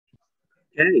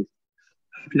Okay,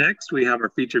 up next we have our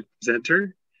featured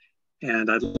presenter,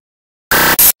 and I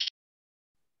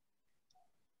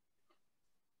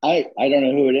don't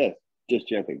know who it is. Just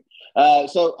joking.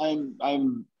 So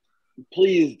I'm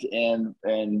pleased and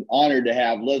honored to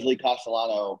have Leslie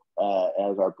Castellano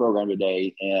as our program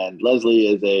today. And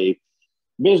Leslie is a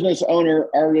business owner,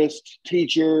 artist,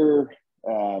 teacher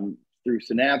through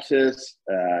Synapsis,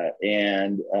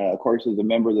 and of course is a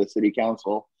member of the City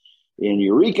Council in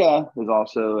Eureka. Is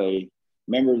also a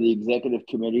member of the executive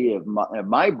committee of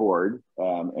my board,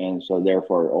 and so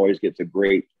therefore always gets a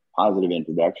great positive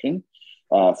introduction.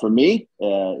 For me,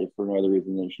 if for no other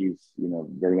reason than she's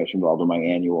very much involved in my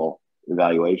annual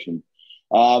evaluation.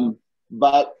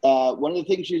 But one of the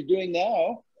things she's doing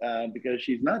now, because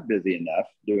she's not busy enough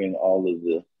doing all of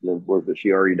the work that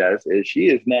she already does, is she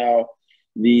is now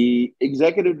the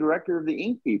executive director of the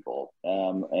Ink People,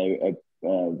 a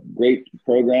great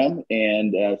program.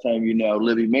 And some of you know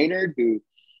Libby Maynard, who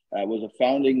was a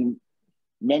founding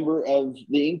member of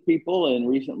the Ink People and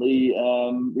recently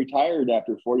retired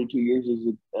after 42 years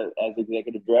as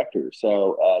executive director.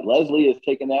 So Leslie has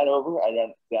taken that over. I'm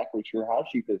not exactly sure how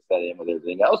she fits that in with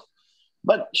everything else,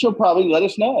 but she'll probably let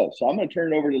us know. So I'm going to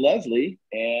turn it over to Leslie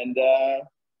and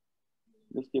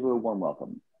let's give her a warm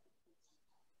welcome.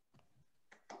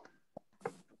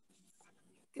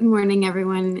 Good morning,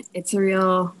 everyone. It's a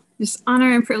real just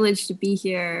honor and privilege to be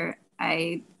here.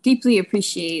 I deeply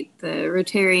appreciate the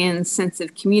Rotarian sense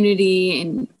of community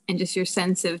and just your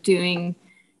sense of doing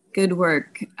good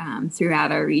work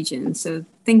throughout our region. So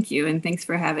thank you, and thanks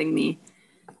for having me.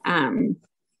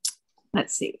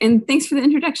 Let's see, and thanks for the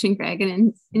introduction, Greg,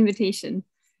 and invitation.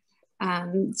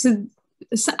 So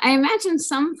I imagine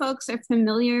some folks are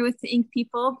familiar with the Ink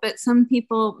People, but some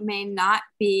people may not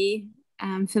be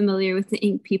familiar with the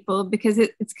Ink People because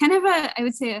it's kind of I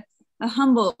would say, a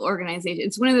humble organization.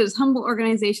 It's one of those humble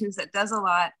organizations that does a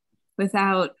lot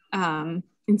without, and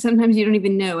sometimes you don't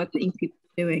even know what the Ink People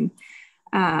are doing.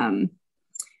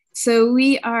 So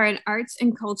we are an arts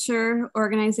and culture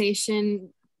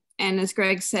organization. And as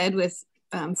Greg said, with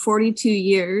 42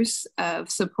 years of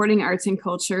supporting arts and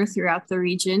culture throughout the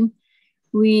region.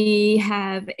 We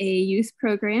have a youth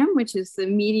program, which is the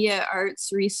Media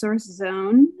Arts Resource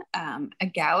Zone, a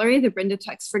gallery, the Brenda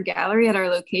Tuxford Gallery at our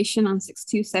location on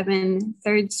 627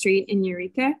 3rd Street in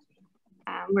Eureka.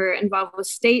 We're involved with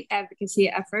state advocacy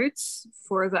efforts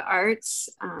for the arts.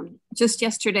 Just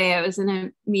yesterday, I was in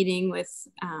a meeting with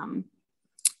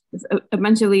a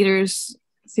bunch of leaders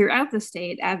throughout the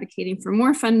state advocating for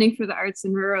more funding for the arts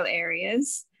in rural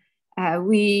areas.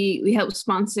 We help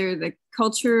sponsor the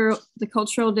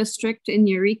cultural district in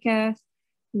Eureka.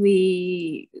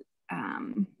 We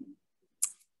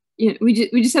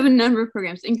just have a number of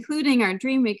programs, including our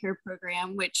DreamMaker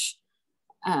program, which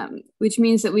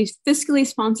means that we fiscally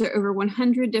sponsor over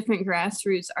 100 different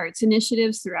grassroots arts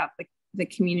initiatives throughout the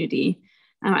community.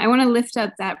 I want to lift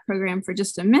up that program for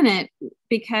just a minute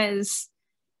because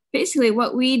basically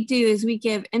what we do is we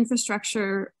give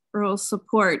infrastructural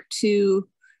support to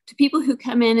people who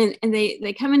come in and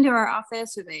they come into our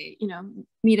office or they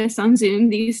meet us on Zoom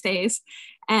these days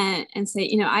and say,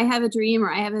 I have a dream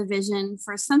or I have a vision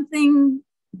for something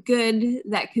good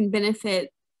that can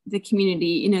benefit the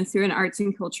community, through an arts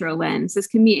and cultural lens. This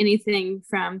can be anything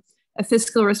from a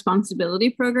fiscal responsibility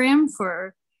program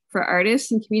for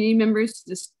artists and community members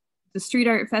to the street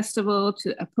art festival,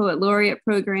 to a poet laureate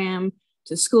program,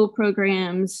 to school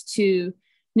programs, to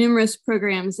numerous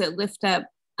programs that lift up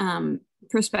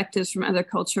perspectives from other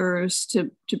cultures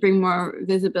to bring more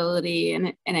visibility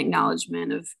and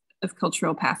acknowledgement of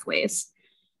cultural pathways.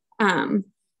 And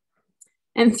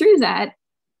through that,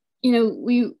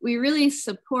 we really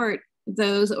support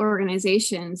those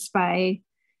organizations by,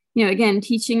 again,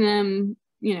 teaching them,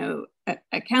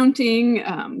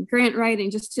 accounting, grant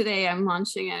writing. Just today, I'm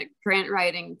launching a grant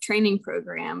writing training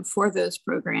program for those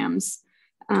programs.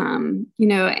 And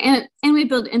we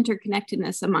build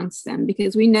interconnectedness amongst them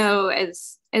because we know,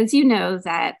 as you know,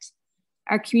 that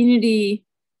our community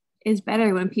is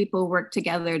better when people work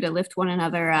together to lift one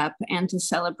another up and to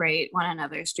celebrate one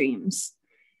another's dreams.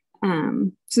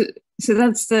 So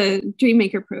that's the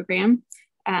DreamMaker program.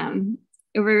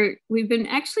 We've been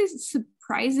actually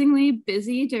surprisingly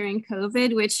busy during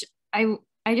COVID, which I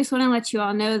just want to let you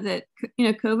all know that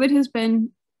COVID has been,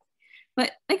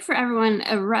 but like for everyone,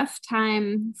 a rough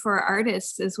time for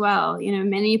artists as well.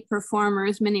 Many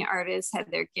performers, many artists had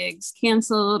their gigs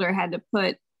canceled or had to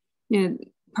put,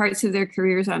 parts of their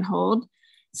careers on hold.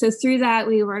 So through that,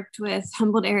 we worked with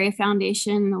Humboldt Area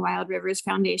Foundation, the Wild Rivers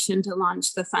Foundation to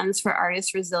launch the Funds for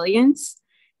Artist Resilience,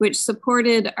 which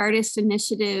supported artist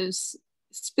initiatives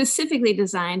specifically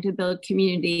designed to build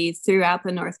community throughout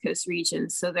the North Coast region.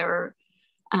 So there were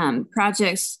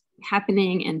projects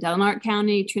happening in Del Norte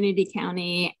County, Trinity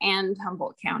County, and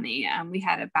Humboldt County. We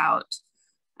had about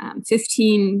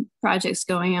 15 projects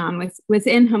going on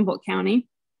within Humboldt County.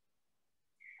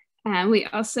 We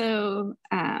also,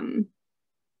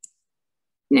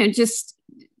 just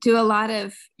do a lot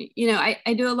of,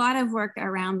 I do a lot of work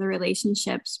around the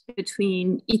relationships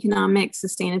between economic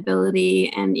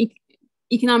sustainability and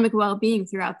economic well-being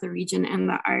throughout the region and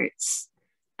the arts.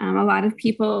 A lot of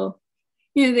people,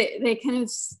 they kind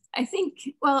of, I think,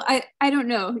 well, I don't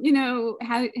know,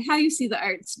 how you see the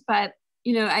arts, but,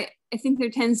 I think there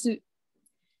tends to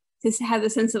have the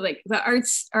sense of like the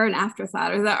arts are an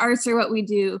afterthought, or the arts are what we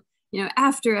do,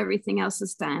 after everything else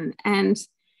is done. And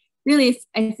really,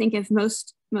 I think if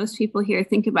most people here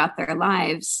think about their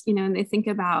lives, and they think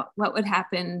about what would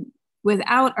happen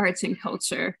without arts and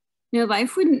culture,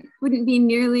 life wouldn't be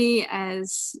nearly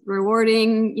as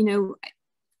rewarding.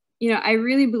 I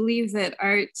really believe that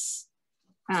arts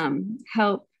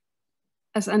help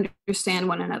us understand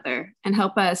one another and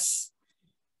help us,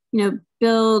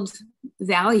 build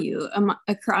value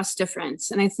across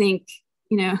difference. And I think,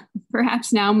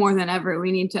 perhaps now more than ever, we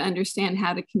need to understand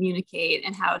how to communicate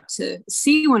and how to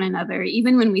see one another,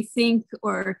 even when we think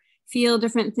or feel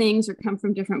different things or come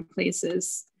from different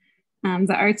places.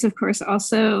 The arts, of course,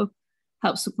 also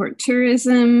help support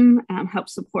tourism, help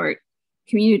support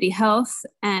community health,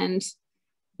 and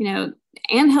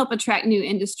help attract new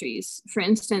industries. For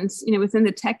instance, within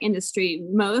the tech industry,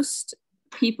 most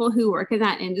people who work in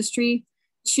that industry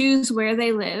choose where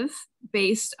they live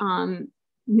based on,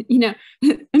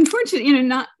 unfortunately,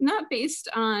 not based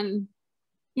on,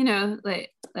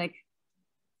 like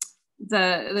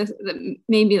the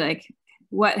maybe like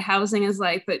what housing is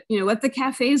like, but what the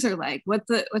cafes are like, what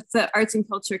the arts and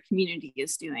culture community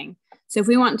is doing. So if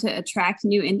we want to attract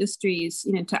new industries,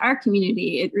 to our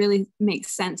community, it really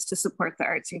makes sense to support the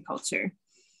arts and culture.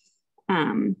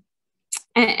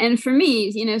 And for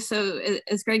me, so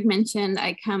as Greg mentioned,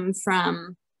 I come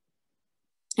from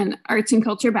an arts and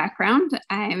culture background.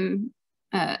 I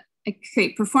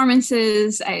create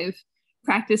performances. I've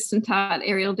practiced and taught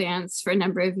aerial dance for a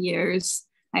number of years.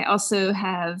 I also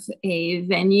have a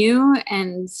venue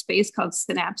and space called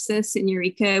Synapsis in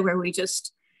Eureka, where we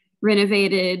just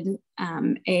renovated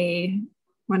almost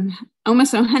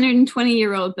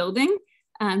 120-year-old building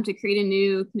to create a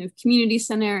new kind of community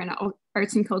center and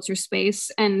arts and culture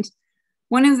space. And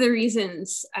one of the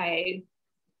reasons I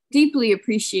deeply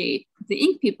appreciate the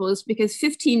Ink People is because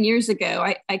 15 years ago,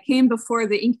 I came before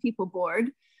the Ink People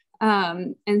board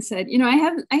and said, I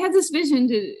have this vision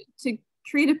to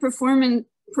create a performing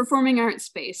arts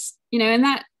space, and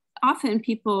that often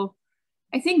people,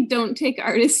 I think, don't take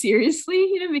artists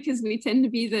seriously, because we tend to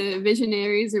be the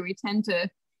visionaries, or we tend to,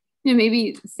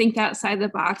 maybe think outside the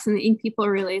box. And the Ink People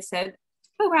really said,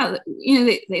 oh, wow,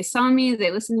 they saw me,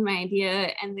 they listened to my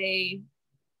idea, and they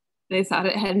thought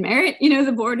it had merit,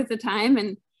 the board at the time.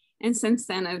 And since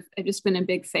then, I've just been a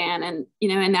big fan. And,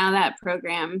 and now that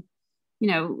program,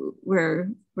 we're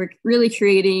really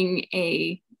creating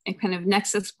a kind of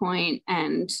nexus point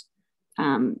and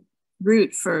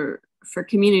route for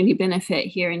community benefit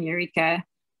here in Eureka.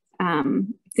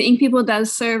 The Ink People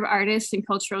does serve artists and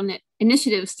cultural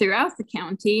initiatives throughout the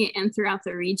county and throughout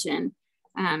the region.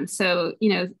 So,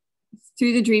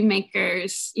 through the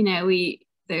DreamMakers,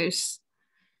 there's,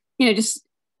 just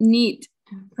neat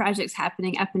projects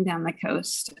happening up and down the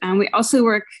coast. We also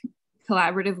work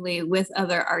collaboratively with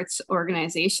other arts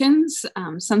organizations.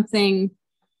 Something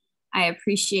I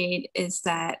appreciate is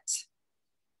that,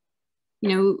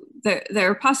 there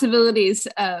are possibilities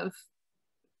of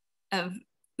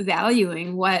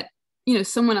valuing what,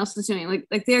 someone else is doing.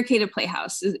 Like the Arcada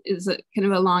Playhouse is a kind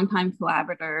of a longtime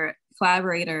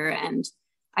collaborator. And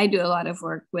I do a lot of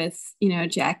work with,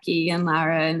 Jackie and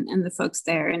Laura and the folks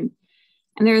there. And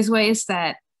there's ways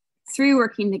that through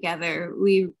working together,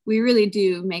 we really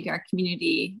do make our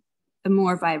community a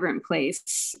more vibrant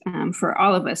place for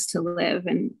all of us to live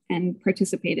and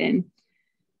participate in.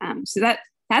 So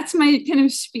that's my kind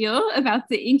of spiel about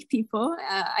the Ink People.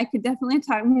 I could definitely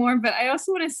talk more, but I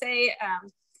also want to say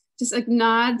just a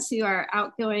nod to our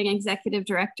outgoing executive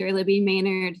director, Libby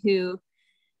Maynard, who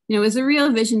is a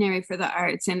real visionary for the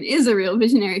arts and is a real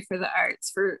visionary for the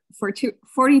arts for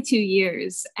 42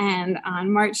 years. And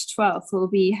on March 12th, we'll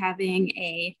be having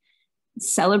a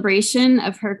celebration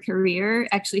of her career,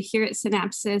 actually here at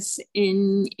Synapsis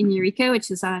in Eureka, which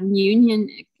is on Union,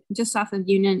 just off of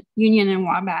Union and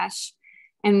Wabash.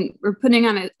 And we're putting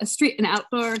on an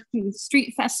outdoor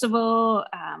street festival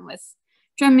with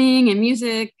drumming and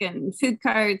music and food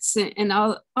carts and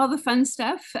all the fun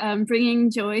stuff, bringing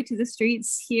joy to the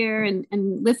streets here and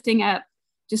lifting up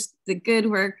just the good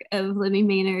work of Living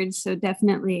Maynard. So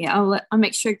definitely I'll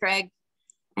make sure Greg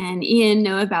and Ian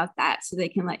know about that so they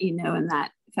can let you know when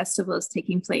that festival is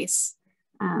taking place.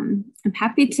 I'm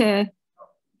happy to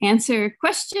answer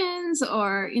questions,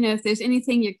 or, you know, if there's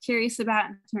anything you're curious about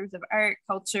in terms of art,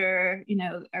 culture, you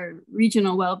know, or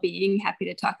regional well-being, happy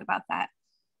to talk about that.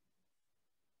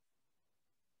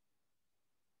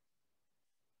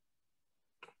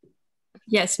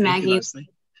 Yes, Maggie. Thank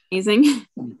you, amazing.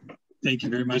 Thank you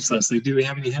very much, Leslie. Do we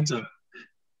have any hands up?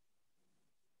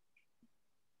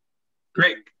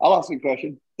 Great. I'll ask you a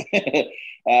question.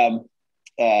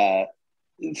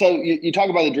 So you talk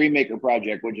about the DreamMaker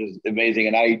project, which is amazing.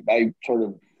 And I sort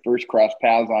of first crossed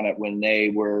paths on it when they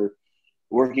were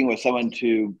working with someone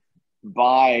to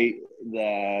buy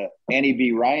the Annie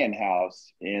B. Ryan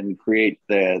house and create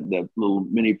the little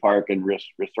mini park and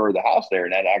restore the house there.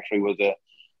 And that actually was a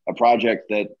project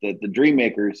that the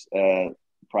DreamMakers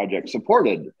project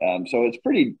supported. So it's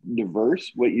pretty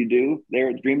diverse what you do there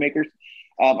at DreamMakers.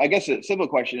 I guess a simple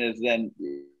question is then,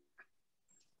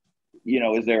 you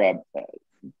know, is there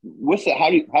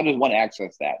how does one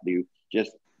access that? Do you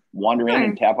just wander in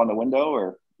and tap on the window,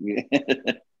 or? You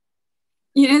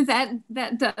know,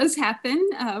 that does happen.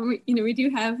 We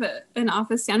do have an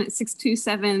office down at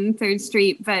 627 3rd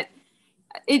Street, but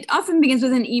it often begins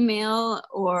with an email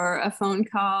or a phone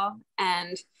call.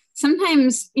 And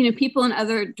sometimes, you know, people in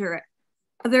other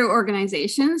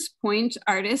organizations point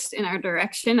artists in our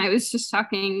direction. I was just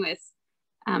talking with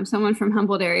someone from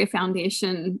Humboldt Area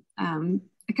Foundation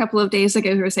a couple of days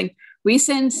ago who were saying, we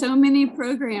send so many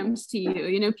programs to you.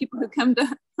 You know, people who come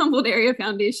to Humboldt Area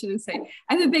Foundation and say,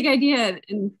 I have a big idea.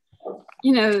 And,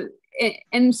 you know,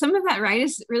 and some of that, right,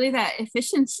 is really that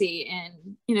efficiency.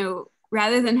 And, you know,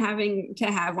 rather than having to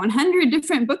have 100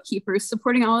 different bookkeepers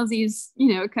supporting all of these,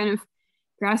 you know, kind of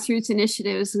grassroots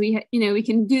initiatives, we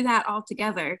can do that all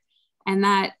together. And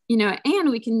that, you know,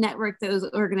 and we can network those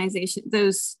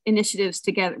those initiatives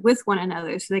together with one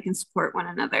another so they can support one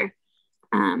another.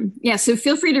 Yeah, so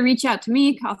feel free to reach out to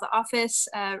me, call the office.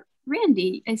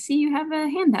 Randy, I see you have a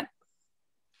hand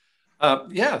up.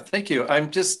 Yeah, thank you. I'm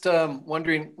just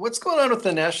wondering what's going on with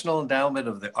the National Endowment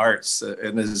of the Arts,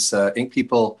 and does Ink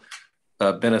People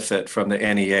benefit from the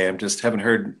NEA? I just haven't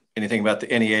heard anything about the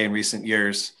NEA in recent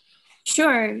years.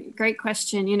 Sure, great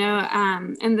question. You know,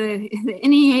 and the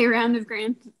NEA round of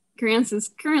grants is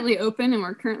currently open, and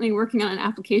we're currently working on an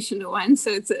application to one.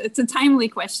 So it's a timely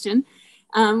question.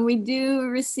 We do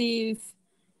receive,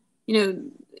 you know,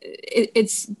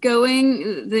 it's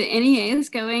going, the NEA is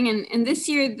going, and this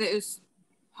year there's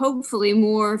hopefully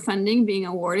more funding being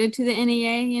awarded to the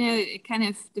NEA, you know, kind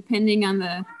of depending on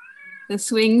the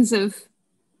swings of,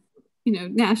 you know,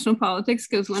 national politics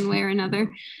goes one way or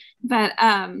another. But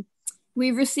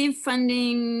we received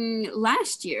funding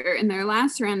last year in their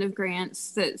last round of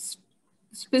grants that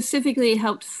specifically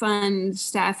helped fund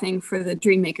staffing for the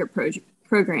DreamMaker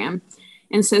program.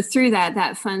 And so through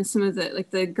that funds some of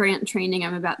the grant training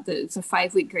it's a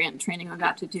 5-week grant training I'm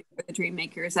about to do for the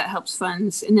DreamMakers that helps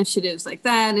fund initiatives like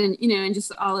that, and, you know, and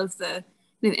just all of the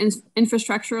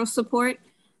infrastructural support.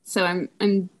 So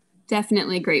I'm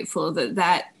definitely grateful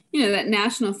that you know, that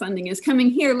national funding is coming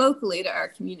here locally to our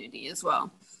community as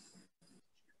well.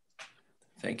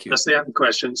 Thank you. Leslie, I have a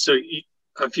question. So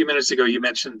a few minutes ago, you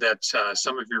mentioned that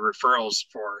some of your referrals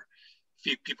for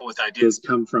people with ideas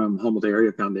come from Humboldt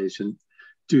Area Foundation.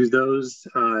 Do those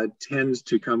tend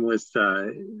to come with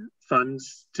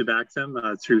funds to back them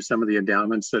through some of the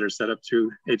endowments that are set up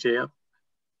through HAF?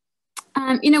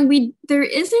 You know, there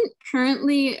isn't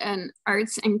currently an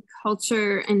arts and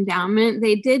culture endowment.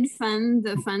 They did fund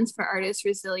the Funds for Artist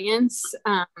Resilience.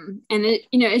 And it,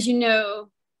 you know, as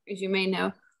you may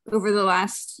know, over the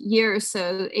last year or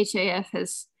so, HAF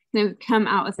has, you know, come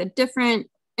out with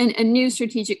a new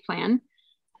strategic plan.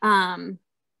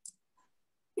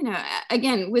 You know,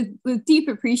 again, with deep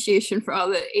appreciation for all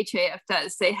that HAF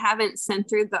does, they haven't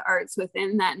centered the arts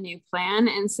within that new plan.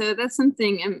 And so that's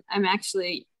something I'm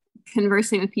actually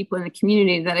conversing with people in the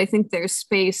community, that I think there's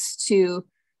space to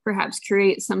perhaps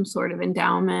create some sort of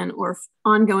endowment or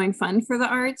ongoing fund for the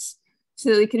arts, so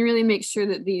that we can really make sure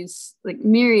that these like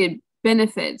myriad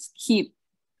benefits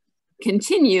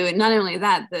continue, and not only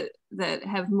that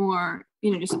have more, you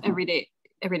know, just everyday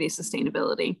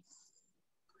sustainability.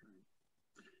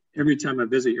 Every time I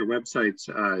visit your websites,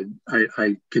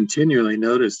 I continually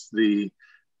notice the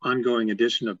ongoing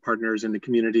addition of partners in the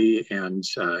community and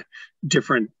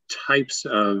different types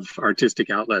of artistic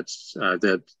outlets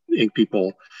that Ink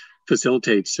People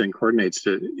facilitates and coordinates.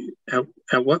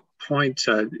 At what point,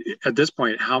 at this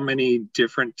point, how many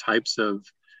different types of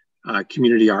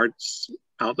community arts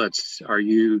outlets are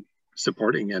you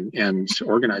supporting and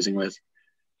organizing with?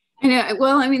 I know.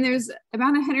 Well, I mean, there's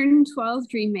about 112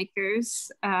 DreamMakers,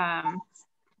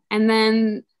 and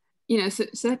then so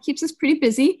that keeps us pretty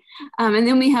busy. And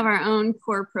then we have our own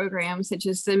core programs, such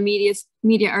as the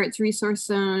Media Arts Resource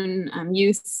Zone,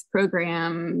 Youth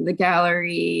Program, the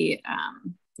Gallery.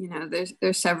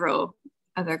 There's several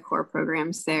other core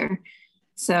programs there.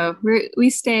 So we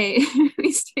stay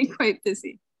quite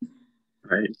busy.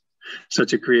 Right.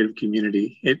 Such a creative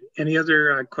community. Any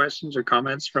other questions or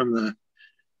comments from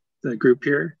the group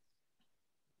here?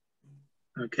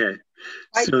 Okay.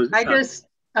 I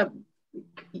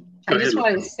just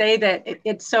want to say that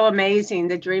it's so amazing,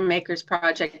 the DreamMakers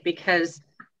project, because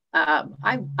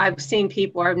I've seen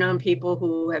people, I've known people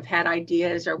who have had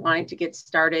ideas or wanting to get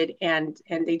started, and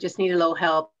they just need a little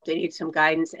help. They need some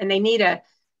guidance, and they need a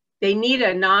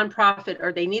nonprofit,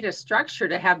 or they need a structure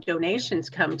to have donations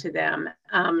come to them.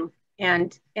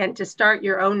 And to start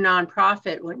your own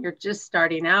nonprofit when you're just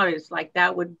starting out is like,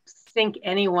 that would sink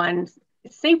anyone's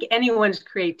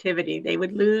creativity. They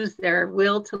would lose their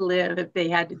will to live if they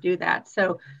had to do that.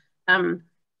 So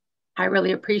I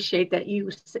really appreciate that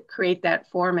you create that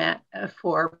format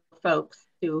for folks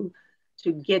to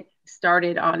get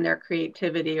started on their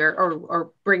creativity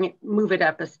or move it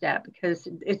up a step, because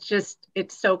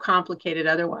it's so complicated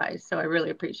otherwise. So I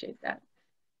really appreciate that.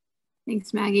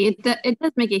 Thanks, Maggie. It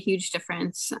does make a huge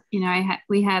difference.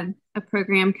 We have a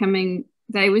program coming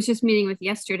that I was just meeting with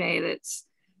yesterday that's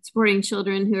supporting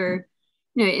children who are,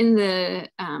 in the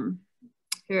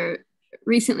who are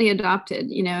recently adopted,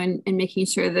 and making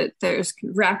sure that there's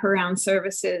wraparound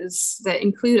services that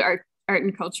include art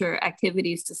and culture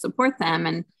activities to support them.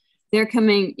 And they're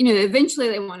coming, eventually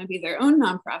they want to be their own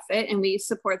nonprofit, and we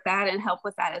support that and help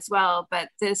with that as well. But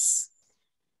this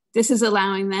is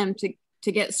allowing them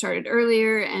to get started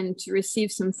earlier and to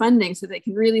receive some funding so they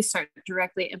can really start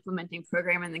directly implementing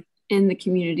program in the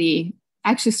community,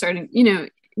 actually starting,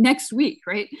 next week,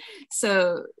 right?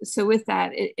 So with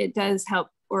that, it does help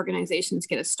organizations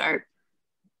get a start.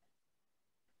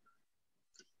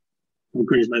 Well,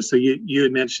 great. So you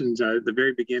had mentioned at the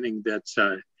very beginning that,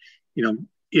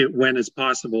 when it's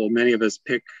possible, many of us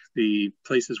pick the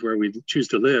places where we choose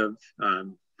to live,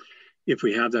 if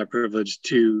we have that privilege,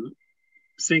 to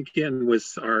sink in with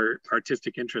our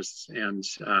artistic interests. And,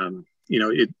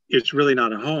 it's really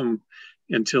not a home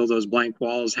until those blank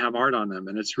walls have art on them.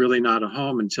 And it's really not a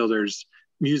home until there's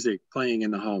music playing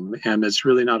in the home. And it's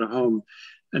really not a home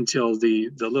until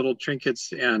the little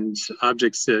trinkets and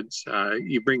objects that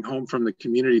you bring home from the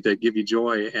community that give you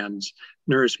joy and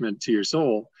nourishment to your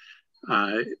soul.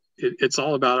 It's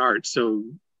all about art. So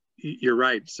you're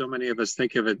right. So many of us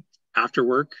think of it after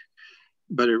work,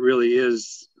 but it really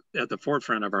is at the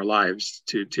forefront of our lives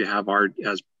to have art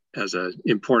as an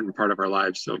important part of our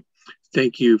lives. So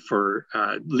thank you for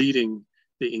leading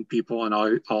the Ink people and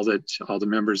all the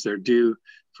members there do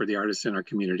for the artists in our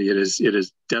community. It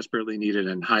is desperately needed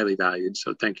and highly valued.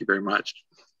 So thank you very much.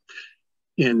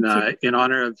 In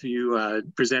honor of you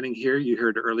presenting here, you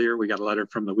heard earlier, we got a letter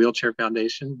from the Wheelchair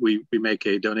Foundation. We make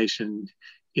a donation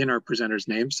in our presenter's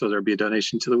name. So there'll be a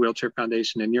donation to the Wheelchair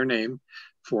Foundation in your name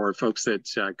for folks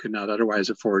that could not otherwise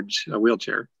afford a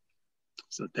wheelchair.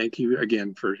 So thank you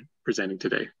again for presenting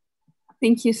today.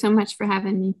 Thank you so much for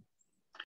having me.